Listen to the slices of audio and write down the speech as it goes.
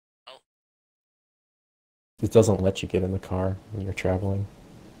It doesn't let you get in the car when you're traveling.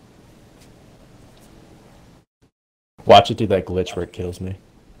 Watch it do that glitch where it kills me.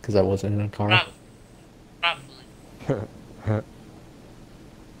 Because I wasn't in a car. Probably.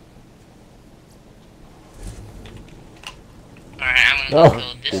 Alright, I'm gonna go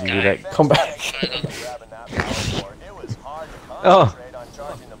kill this guy. Come back. Oh.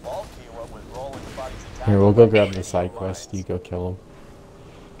 Here, we'll go grab the side quest. You go kill him.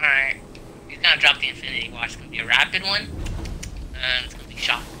 Alright. He's gonna drop the infinity watch. It's gonna be a rapid one. It's gonna be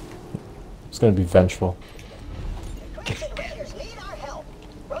shock. It's gonna be vengeful.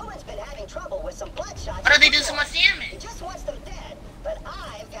 Why do they do so much damage? Just wants them dead, but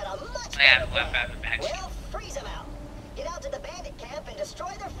I've got a much better plan. We'll freeze them out. Get out to the bandit camp and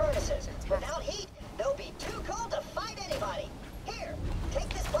destroy their furnaces. Without heat, they'll be too cold to fight anybody. Here, take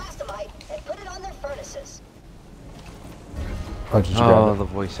this blastomite and put it on their furnaces. Oh, the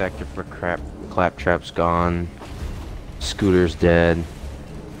voice actor for Claptrap's gone. Scooter's dead.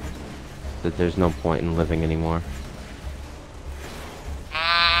 That there's no point in living anymore.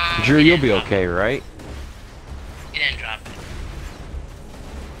 Drew, you'll be okay, right? He didn't drop it.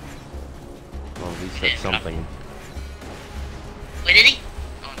 Well, at least that's something. Wait, did he?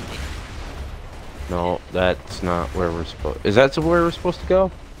 No, that's not where we're supposed. Is that where we're supposed to go?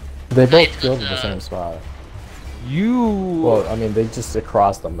 They both go to the same spot. You. Well, I mean, they just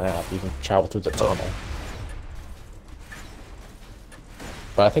across the map. You can travel through the tunnel.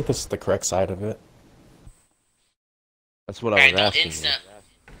 But I think this is the correct side of it. That's what I was asking.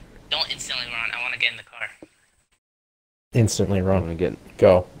 Don't instantly run. I want to get in the car. Instantly run.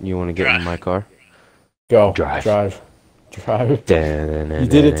 Go. You want to get in my car? Go. Drive. Drive. Drive. You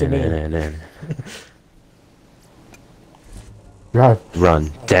did it to me. Drive.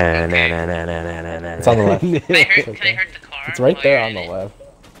 Run. It's on the left. Can I hurt the car? It's right there on the left.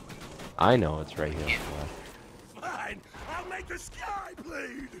 I know it's right here on the left. Fine. I'll make the sky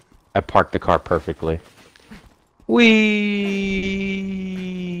bleed. I parked the car perfectly. Wee.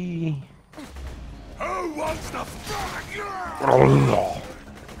 Who wants to fight?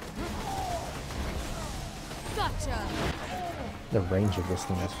 Gotcha. The range of this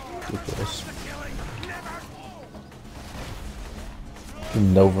thing is ridiculous. The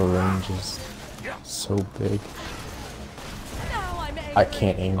Nova range is so big. I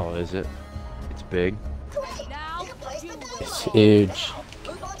can't aim. Oh, is it? It's big. It's huge.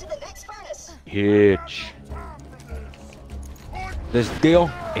 Huge. This deal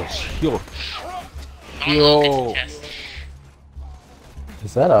is huge. Yo.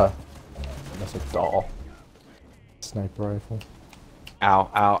 Is that a... That's a doll. Sniper rifle. Ow,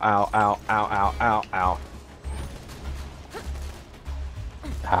 ow, ow, ow, ow, ow, ow, ow.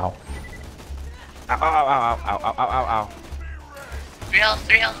 Ow. Ow, ow, ow, ow, ow, ow, ow, ow, ow. 3 health,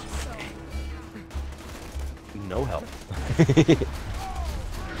 3 health. No help.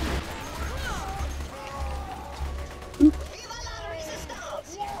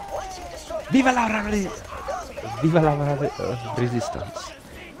 Viva la resistance! Viva la resistance!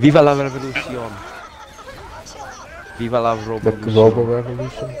 Viva la revolution! Viva la The Robo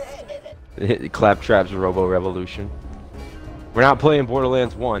Revolution? Claptrap's Robo Revolution. We're not playing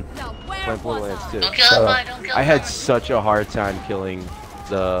Borderlands 1. We're playing Borderlands 2. Don't kill him, don't kill him. I had such a hard time killing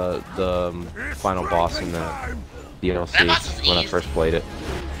the final boss in the DLC when I first played it.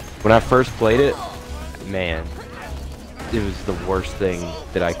 When I first played it, man, it was the worst thing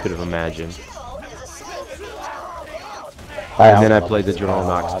that I could have imagined. And then I played the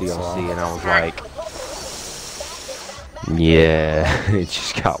DrewsXT DLC and I was like, yeah, it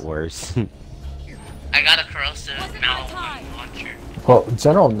just got worse. I got a corrosive malware launcher. Well,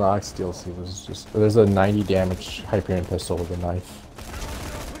 General Knox DLC was just... There's a 90 damage Hyperion pistol with a knife.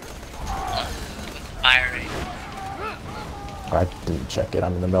 Fire rate. I didn't check it.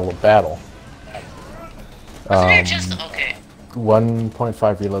 I'm in the middle of battle. Okay.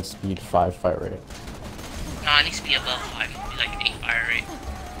 1.5 reload speed, 5 fire rate. No, it needs to be above 5. It needs to be like 8 fire rate.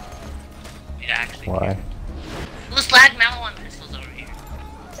 It actually. Why? Let's slag Malon pistols over here.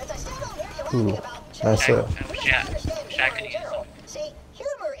 Ooh, nice. Yeah, I could use them.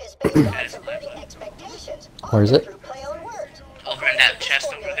 Where is it? Over in that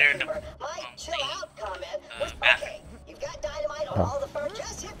chest over there. The bathroom. Oh.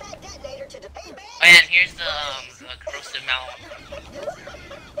 Oh, and here's the corrosive Malon.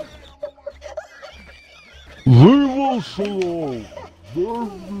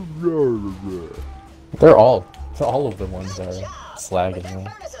 They're all of the ones that are slagging them.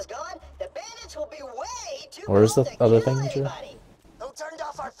 Where's the other thing, Drew? Who turned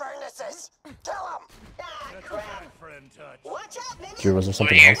off our furnaces? Kill him! Ah, crap. Drew, was there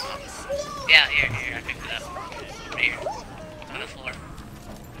something else? Yeah, here, I picked it up.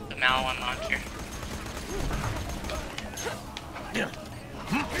 Mal one launcher. Keep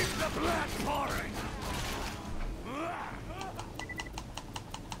the blood pouring.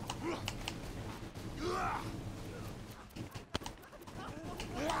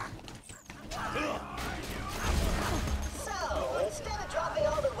 So, instead of dropping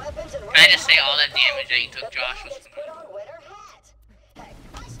all the weapons and Can I just say all that damage that you took, Josh, was put on winter hats. Hey,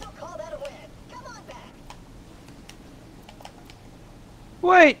 I still call that a win. Come on back.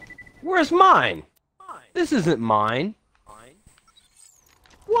 Wait, where's mine? This isn't mine.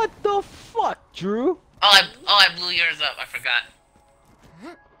 What the fuck, Drew? Oh, I blew yours up. I forgot.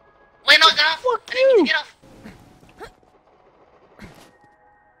 Wait, no, get off. Fuck I didn't mean you. to get off.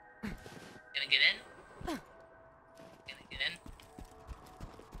 Gonna get in? Gonna get in?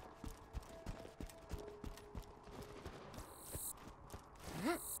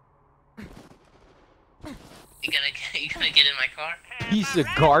 You gonna get in my car? Piece of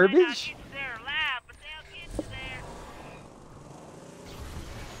garbage?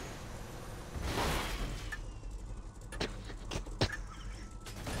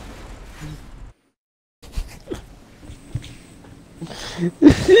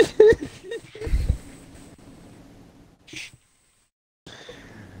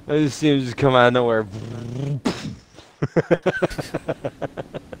 I just see him just come out of nowhere.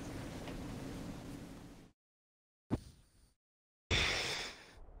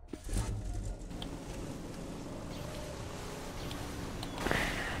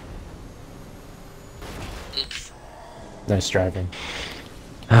 Oops. Nice driving.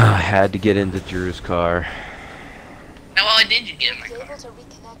 I had to get into Drew's car. Now, why did you get in my Be car? able to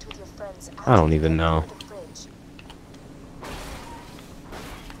reconnect with your friends I don't after even you know. get out of the fridge.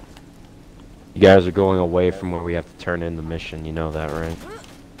 You guys are going away from where we have to turn in the mission, you know that, right?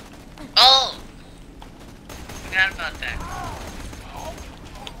 Oh! Forgot about that.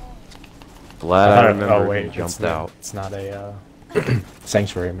 Glad I remember oh wait, and jumped it's not, out. It's not a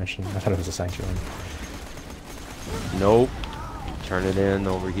sanctuary mission. I thought it was a sanctuary. Nope. Turn it in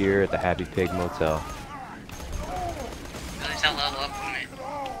over here at the Happy Pig Motel. At least I'll level up from it.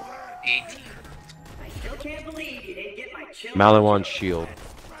 18. Malawan's shield.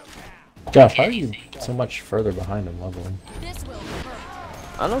 Josh, how are you so much further behind in leveling?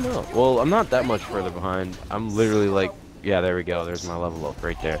 I don't know. Well, I'm not that much further behind. I'm literally like, yeah, there we go. There's my level up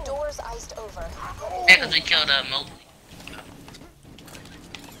right there. Doors iced over. Yeah, because we killed Mobley.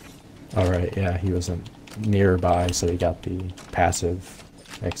 Alright, yeah, he wasn't nearby, so he got the passive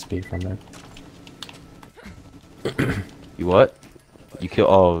XP from it. You what? You kill?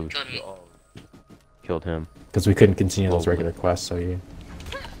 Oh, Killed me. killed him. Because we couldn't continue those Oh. regular quests, so you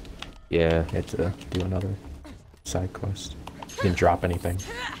Yeah. had to do another side quest. Didn't drop anything.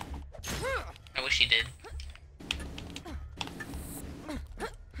 I wish he did.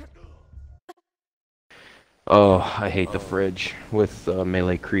 Oh, I hate the fridge with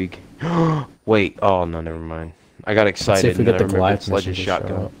Melee Krieg. Wait. Oh no, never mind. I got Let's see excited if we and get then I the remembered Goliath mission Sledge's to show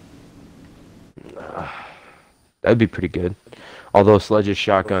shotgun. up. That'd be pretty good. Although Sledge's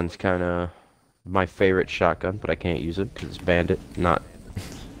shotgun's kind of my favorite shotgun, but I can't use it because it's Bandit, not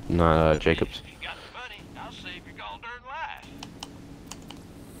Jacob's.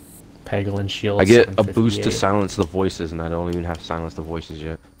 Peggle and shield. I get a boost to 758. silence the voices, and I don't even have to silence the voices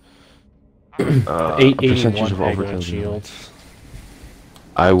yet. A 881 percentage of Peggle and overkill shield.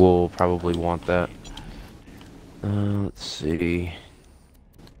 I will probably want that. Let's see.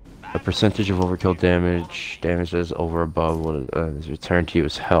 A percentage of overkill damage. Damage that is over above what is returned to you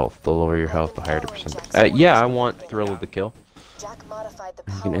is health. The lower your health, the higher the percentage. Yeah, I want Thrill of the Kill. Jack modified the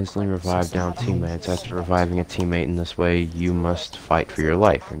You power can instantly cord revive so down that teammates. After reviving a teammate in this way, you must fight for your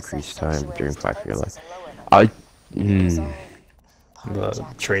life. Increase time during fight for your life. The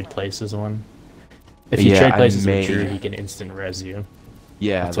trade places one. If you Yeah, trade I places may- with Drew, he can instant res you.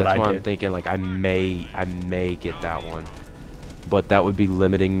 Yeah, That's that's what I why I'm did. thinking. Like, I may get that one, but that would be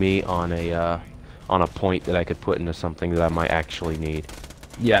limiting me on a point that I could put into something that I might actually need.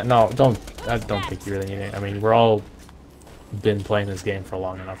 Yeah, no, I don't think you really need it. I mean, we're all been playing this game for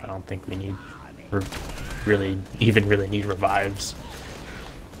long enough. I don't think we need really need revives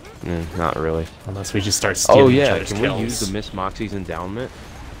Not really. unless we just start stealing Oh each yeah, other's can kills. we use the Miss Moxie's endowment?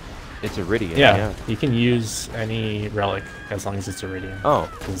 It's Iridium. Yeah, you can use any relic as long as it's Iridium. Oh.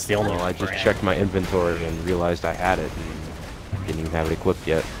 'Cause it's the only Well, I just brand. checked my inventory and realized I had it and didn't even have it equipped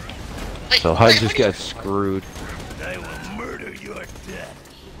yet. Wait, So I wait, just what do you- got screwed. They will murder you at death.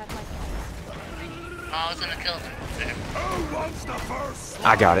 Oh, I was gonna kill him. There. Who wants the first?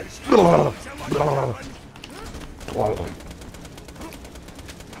 I got it.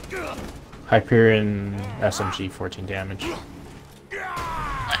 Hyperion SMG 14 damage.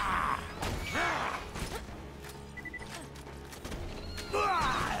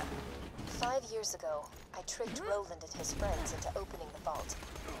 tricked Roland and his friends into opening the vault.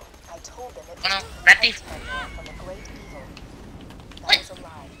 I told them it was Oh, no, to that protect thief. Pandora from a great evil. That What? was a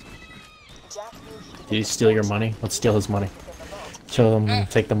lie. Jack knew he could Did he get the steal your fortune money? Let's steal his money. within the vault. Show them,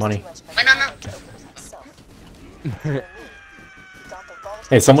 take the money. Too much Wait, no, no. money to open it himself. For me, he got the vault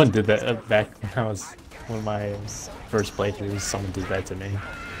Hey, someone did that back when I was one of my first playthroughs. Someone did that to me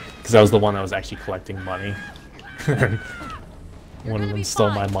because I was the one that was actually collecting money. One of them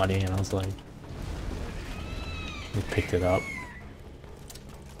stole my money, and I was like, they picked it up.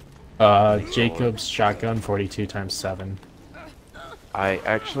 Jacob's shotgun, 42 times 7. I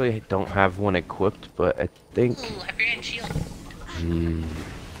actually don't have one equipped, but I think Ooh, Hyperion Shield.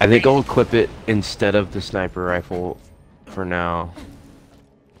 I think I'll equip it instead of the sniper rifle for now.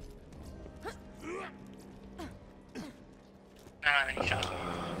 I don't have any shots.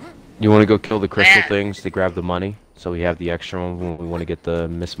 You want to go kill the crystal Yeah. things to grab the money, so we have the extra one when we want to get the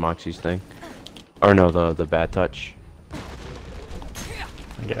Miss Moxie's thing, or no, the bad touch.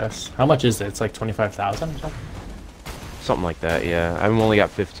 I guess. How much is it? It's like 25,000 or something? Something like that, yeah. I've only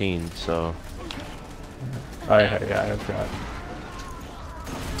got 15, so Oh, yeah, I've got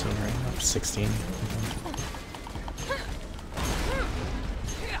 15 right now. 16.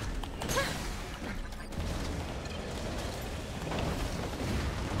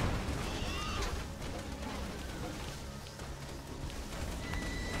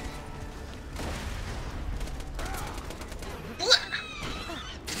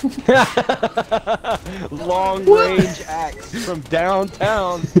 long range axe from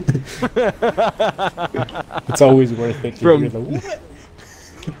downtown. It's always worth it to From- hear the what?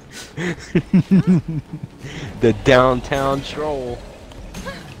 The downtown troll.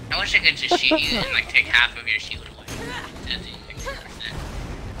 I wish I could just shoot you and like take half of your shield away. Doesn't make sense.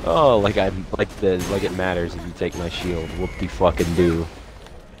 Oh, like it matters if you take my shield. Whoop-de-fucking do.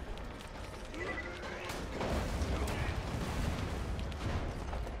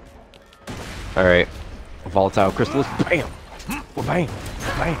 Alright. Volatile crystals. Bam! Bam!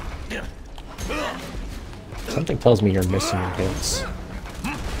 Bam! Something tells me you're missing your hits.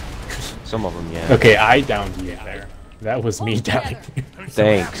 Some of them, yeah. Okay, I downed you there. That was me downing you.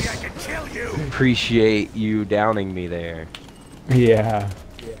 Thanks. I can kill you. Appreciate you downing me there. Yeah.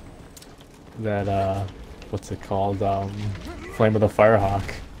 That, what's it called? Flame of the Firehawk.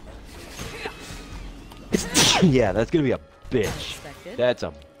 Yeah, that's gonna be a bitch. That's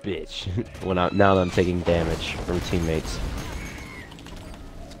a bitch. Now that I'm taking damage from teammates.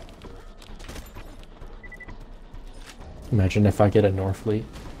 Imagine if I get a Norfleet.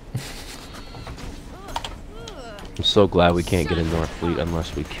 I'm so glad we can't get a Northfleet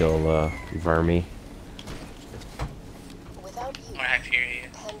unless we kill Vermi. Without you, Or Hyperion.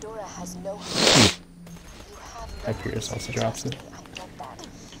 Pandora has no hope. You have no Hyperion also reason to drops trust it. me, I get that.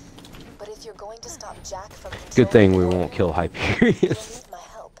 But if you're going to stop Jack from Good thing we controlling won't the kill world, Hyperion. you'll need my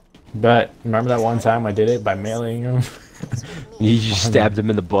help. But remember that one time I did it by mailing him? You just stabbed him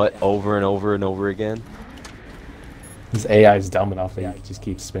in the butt over and over and over again. His AI is dumb enough that you can just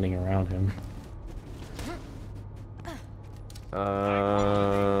keep spinning around him.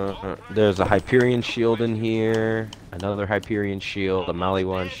 There's a Hyperion shield in here, another Hyperion shield, a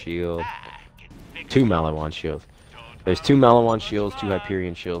Maliwan shield, 2 Maliwan shields. There's 2 Maliwan shields, 2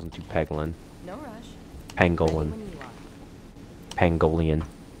 Hyperion shields, and 2 Peglin. No rush. Pangolin. When you are. Pangolian.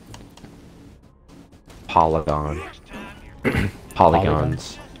 Polygon.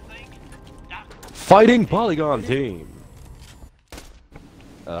 Polygons. Fighting Polygon team!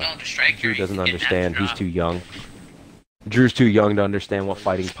 No, the striker. Drew doesn't you didn't have to understand, he's drop. too young. Drew's too young to understand what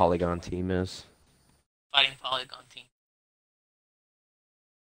Fighting Polygon team is. Fighting Polygon team.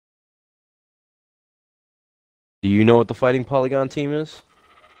 Do you know what the Fighting Polygon team is?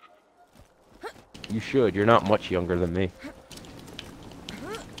 You should, you're not much younger than me.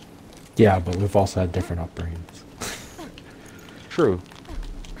 Yeah, but we've also had different upbringings. True.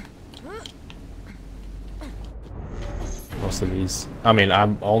 Most of these. I mean,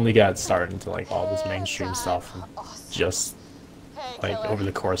 I'm only got started into like all this mainstream stuff just like over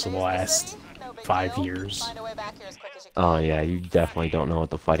the course of the last 5 years. Oh yeah, you definitely don't know what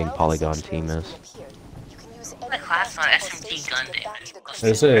the Fighting Polygon team is. My class on SMG gun damage.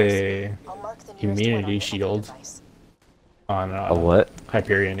 There's a immunity shield on A what?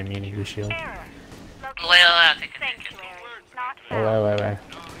 Hyperion immunity shield. Wait, I'll take a picture. Oh, wait.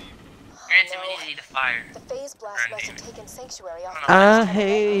 Grants immunity to fire. The phase blast must have taken sanctuary off. I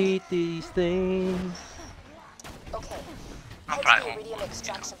hate these things. Okay. I'll Head probably to the iridium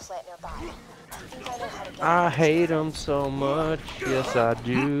extraction plant nearby. I think I know how to get I there. hate them so much, yes I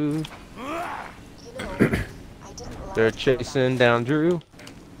do. You know, I didn't lie They're to you about chasing down Drew. You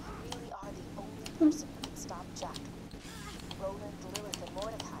really are the only person who can stop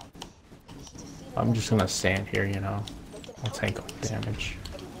I'm just gonna stand here, you know. I'll tank all the damage.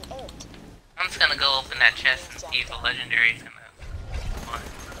 I'm just gonna go open that chest and see if a legendary is gonna.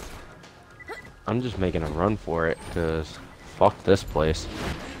 I'm just making a run for it, cause fuck this place.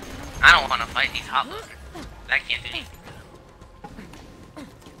 I don't want to fight these hot loaders. I can't do anything.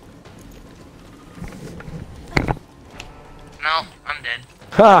 No, I'm dead.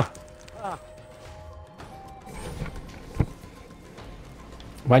 Ha!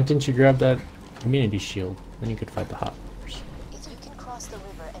 Why didn't you grab that immunity shield? Then you could fight the hot loaders. If you can cross the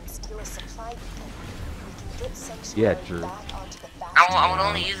river and steal a supply beacon, we can get Yeah, Sanctuary Drew. back onto the fast I would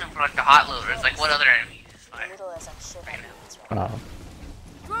only use them for like the hot loaders. Like what other enemies is fire? little as I'm sure Right that now. means,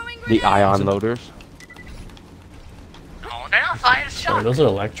 right? The ion loaders. No, they're not fire. It's Sorry, shock. those are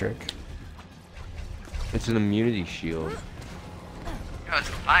electric. It's an immunity shield. No, it's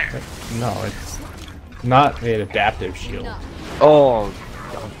fire. No, it's not an adaptive shield. Oh,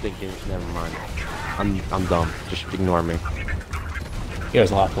 I'm thinking. Never mind. I'm dumb. Just ignore me. You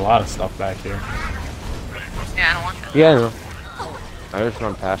guys locked a lot of stuff back here. Yeah, I don't want that. Yeah, I know. I just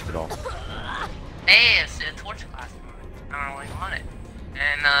run past it all. Hey, it's a torch class. I don't really want it.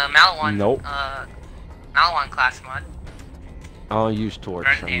 And Malawan. Nope. Malawan class mod. I'll use torch.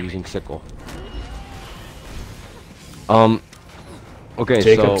 Burn I'm damage. using sickle. Okay,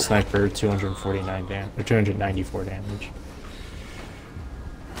 Jacob so sniper 249 damage or 294 damage.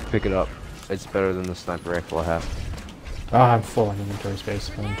 pick it up. It's better than the sniper rifle I have. Oh, I'm full on inventory space.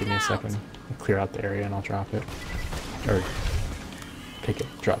 Give me a second. I'll clear out the area and I'll drop it. Or pick it,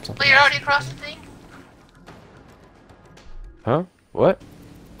 drop something. But you're else. already across the thing? Huh? What?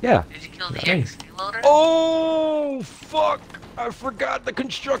 Yeah. Did you kill the Nice. XP loader? Oh fuck! I forgot the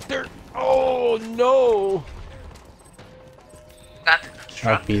constructor. Oh no! Got the constructor.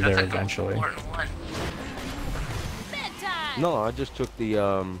 I'll be That's there like the eventually. important one. No, I just took the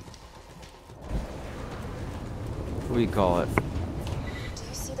what do you call it? Do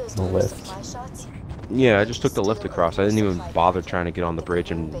you see those The little lift. supply shots? Yeah, I just took the lift across. I didn't even bother trying to get on the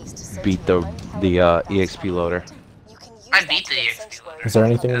bridge and beat the EXP loader. You can use I that beat to the get EXP Sanctuary loader. Is there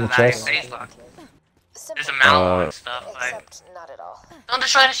anything in the Because I chest? face locked. There's a Simple, Malawan Uh, stuff. Like, except not at all. don't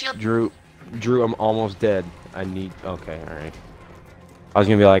destroy the shield. Drew, I'm almost dead. I need. Okay, all right. I was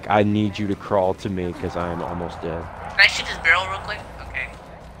gonna be like, I need you to crawl to me because I am almost dead. Can I shoot this barrel real quick? Okay.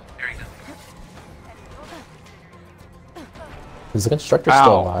 There we go. Is the constructor Ow.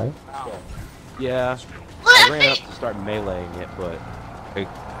 still alive? Yeah, I What? ran up to start meleeing it, but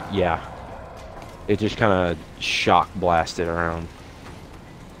yeah, it just kind of shock blasted around.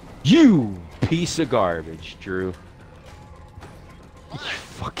 You piece of garbage, Drew. You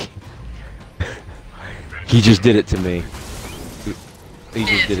fucking. He just did it to me. He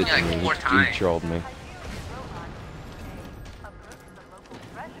just did it to Like me. 4 He times. trolled me. I'm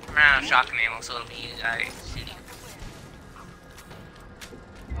running out of shotgun ammo, so it'll be you guys shooting.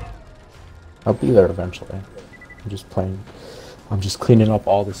 I'll be there eventually. I'm just playing. I'm just cleaning up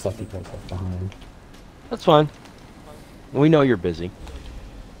all the stuff you guys left behind. That's fine. We know you're busy.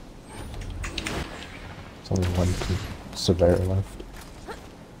 There's only one surveyor left.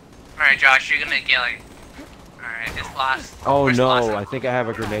 Alright, Josh, you're gonna get like. Alright, this last. Oh where's the last no, one? I think I have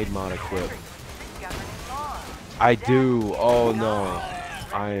a grenade mod equipped. I do. Oh no.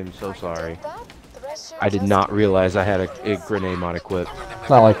 I am so sorry. I did not realize I had a grenade mod equipped. It's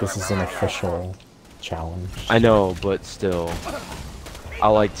not like this is an official challenge. I know, but still. I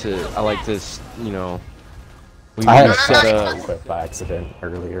like to, you know. We I had a set set a, equipped by accident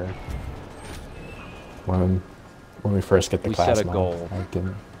earlier. When we first get the We class set a mod, goal. I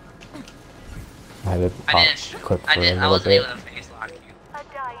had it I didn't. equipped I for a didn't. I little wasn't bit. able to face lock you. A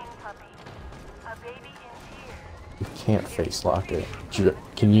dying puppy. A baby in tears. You can't face lock it.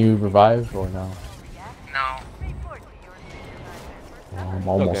 Can you revive or no? No. Report to your supervisor. Well, I'm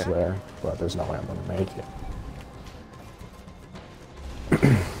almost Okay. there, but there's no way I'm gonna make it.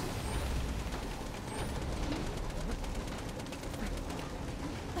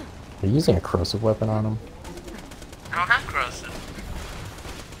 Are you using a corrosive weapon on him? I don't have corrosive.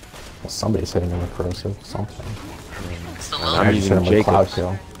 Well, somebody's hitting him with corrosive. Something. It's the I'm loader. I just hit him with cloud Jacob's.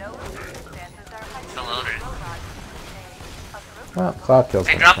 kill. No circumstances are It's the loader. Well, cloud kill's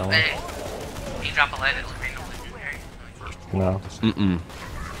Hey, gonna drop. kill him. Hey. Can you drop a lead at legendary? No. mm-mm.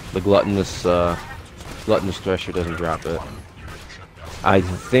 The gluttonous thresher doesn't drop it. I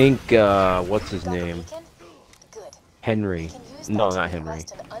think, what's his name? Good. Henry. You can use No, that to not Henry.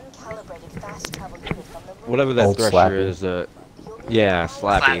 request an uncalibrated fast travel unit from the room. Whatever that Old thresher Slappy. is, yeah,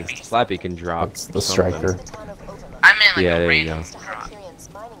 Slappy. Slappy can drop. That's the something. striker. The town of Overlook. I meant like Yeah, a there you random Next to drop. Hyperion's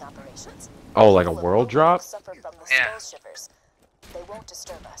mining operations. Oh, like a People of world Overlook drop? suffer from the Yeah. skull shivers. They won't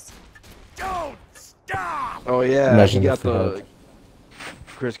disturb us. Don't stop! Oh yeah, Imagine he if got we the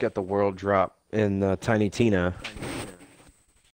Chris got the world drop in Tiny Tina.